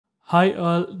Hi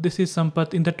all, this is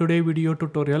Sampath. In the today video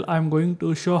tutorial, I am going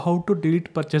to show how to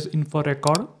delete purchase info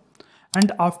record.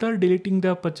 And after deleting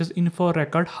the purchase info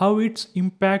record, how its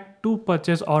impact to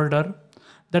purchase order.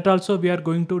 That also we are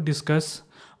going to discuss.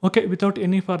 Okay, without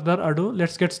any further ado,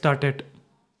 let's get started.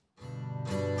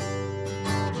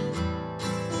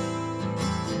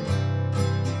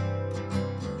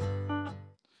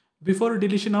 Before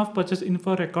deletion of purchase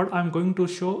info record, I am going to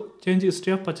show change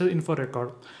history of purchase info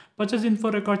record. Purchase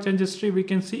info record change history we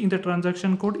can see in the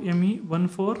transaction code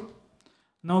ME14.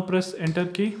 Now press enter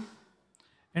key.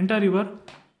 Enter your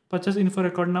purchase info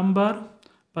record number,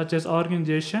 purchase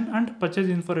organization and purchase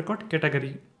info record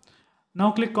category.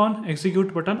 Now click on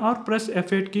execute button or press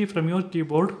F8 key from your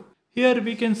keyboard. Here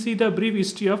we can see the brief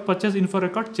history of purchase info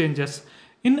record changes.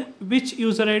 In which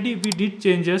user ID we did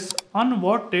changes, on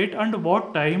what date and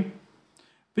what time,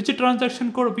 which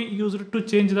transaction code we used to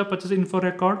change the purchase info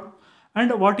record,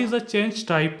 and what is the change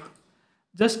type.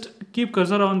 Just keep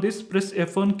cursor on this, press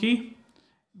F1 key.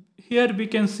 Here we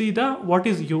can see the what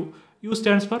is U. U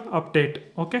stands for update.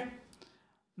 Okay.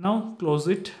 Now close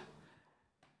it.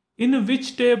 In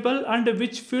which table and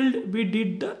which field we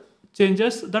did the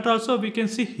changes, that also we can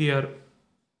see here.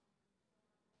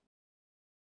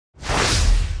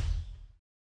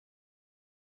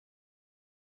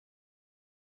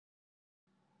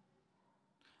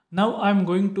 Now I am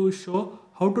going to show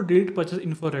how to delete purchase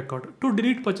info record. To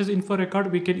delete purchase info record,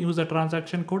 we can use the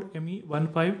transaction code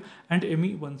ME15 and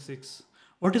ME16.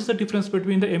 What is the difference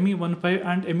between the ME15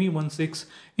 and ME16?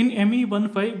 In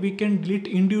ME15, we can delete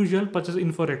individual purchase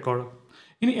info record.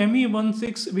 In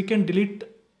ME16, we can delete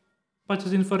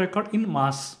purchase info record in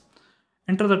mass.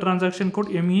 Enter the transaction code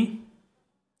ME15.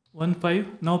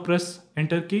 Now press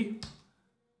enter key.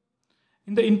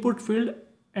 In the input field,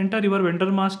 enter your vendor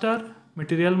master,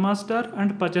 material master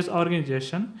and purchase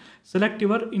organization. Select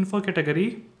your info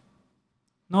category.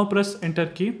 Now press enter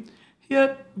key.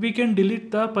 Here we can delete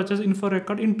the purchase info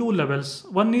record in two levels.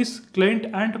 One is client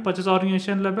and purchase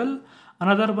organization level.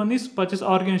 Another one is purchase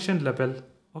organization level.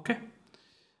 Okay.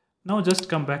 Now just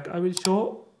come back. I will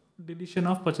show deletion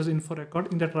of purchase info record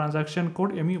in the transaction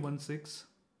code ME16.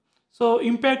 So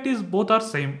impact is both are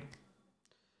same.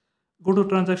 Go to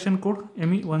transaction code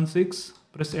ME16.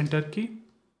 Press enter key.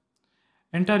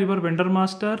 Enter your vendor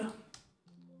master,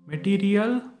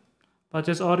 material,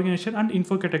 purchase organization and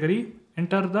info category.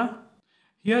 Enter the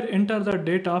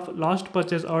date of last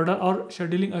purchase order or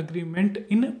scheduling agreement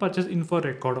in purchase info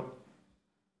record.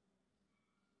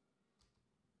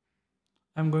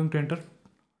 I am going to enter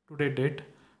today's date.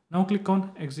 Now click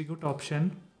on execute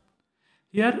option.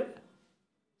 Here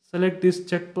select this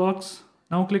checkbox.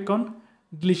 Now click on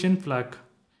deletion flag.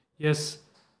 Yes.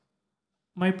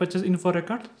 My purchase info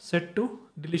record set to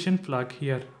deletion flag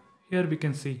here. Here we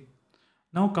can see.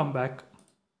 Now come back.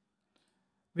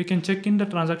 We can check in the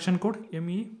transaction code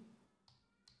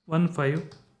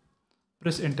ME15.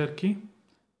 Press enter key.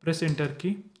 Press enter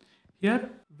key. Here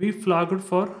we flagged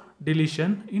for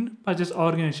deletion in purchase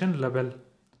organization level.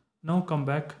 Now come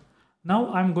back. Now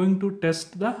I am going to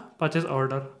test the purchase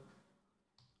order.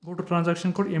 Go to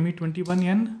transaction code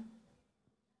ME21N.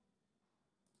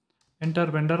 Enter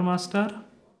vendor master,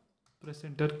 press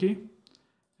enter key,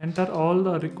 enter all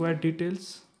the required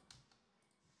details.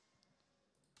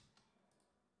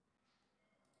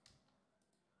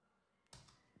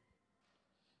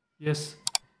 Yes,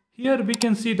 here we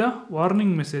can see the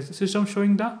warning message, system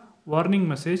showing the warning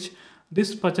message.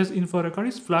 This purchase info record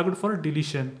is flagged for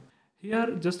deletion.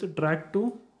 Here just drag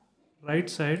to right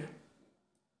side.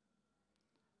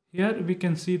 Here we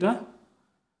can see the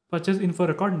purchase info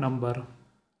record number.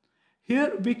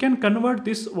 Here we can convert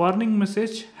this warning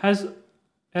message as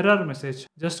error message.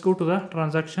 Just go to the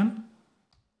transaction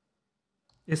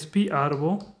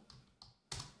SPRO,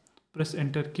 press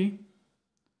enter key.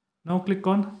 Now click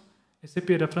on SAP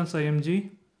reference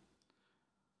IMG.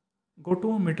 Go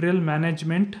to material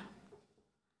management.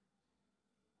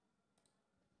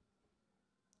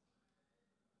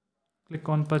 Click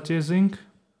on purchasing.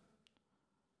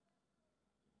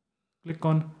 Click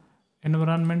on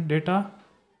environment data.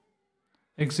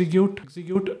 Execute,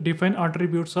 define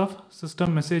attributes of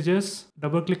system messages.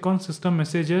 Double click on system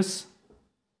messages.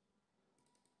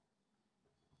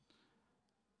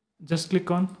 Just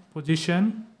click on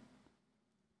position.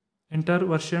 Enter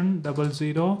version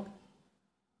 00.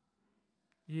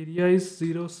 Area is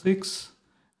 06.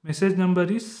 Message number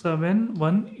is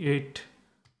 718.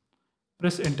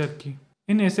 Press enter key.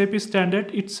 In SAP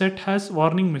standard, it set as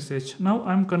warning message. Now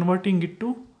I am converting it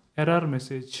to error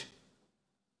message.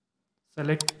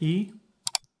 Select E.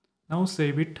 Now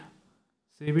save it.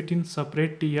 Save it in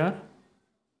separate TR.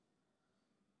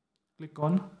 Click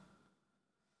on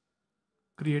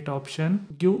create option,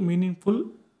 give meaningful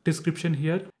description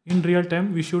here. In real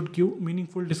time, we should give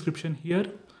meaningful description here.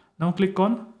 Now click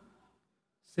on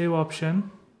save option,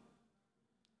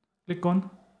 click on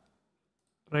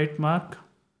right mark.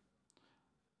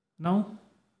 Now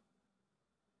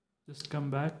just come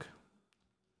back,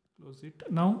 close it.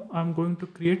 Now I'm going to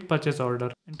create purchase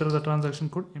order. Enter the transaction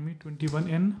code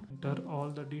ME21N, enter all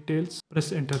the details,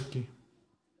 press enter key.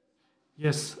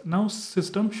 Yes, now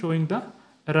system showing the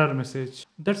error message.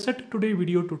 That's it today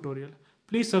video tutorial.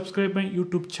 Please subscribe my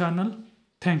YouTube channel.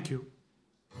 Thank you.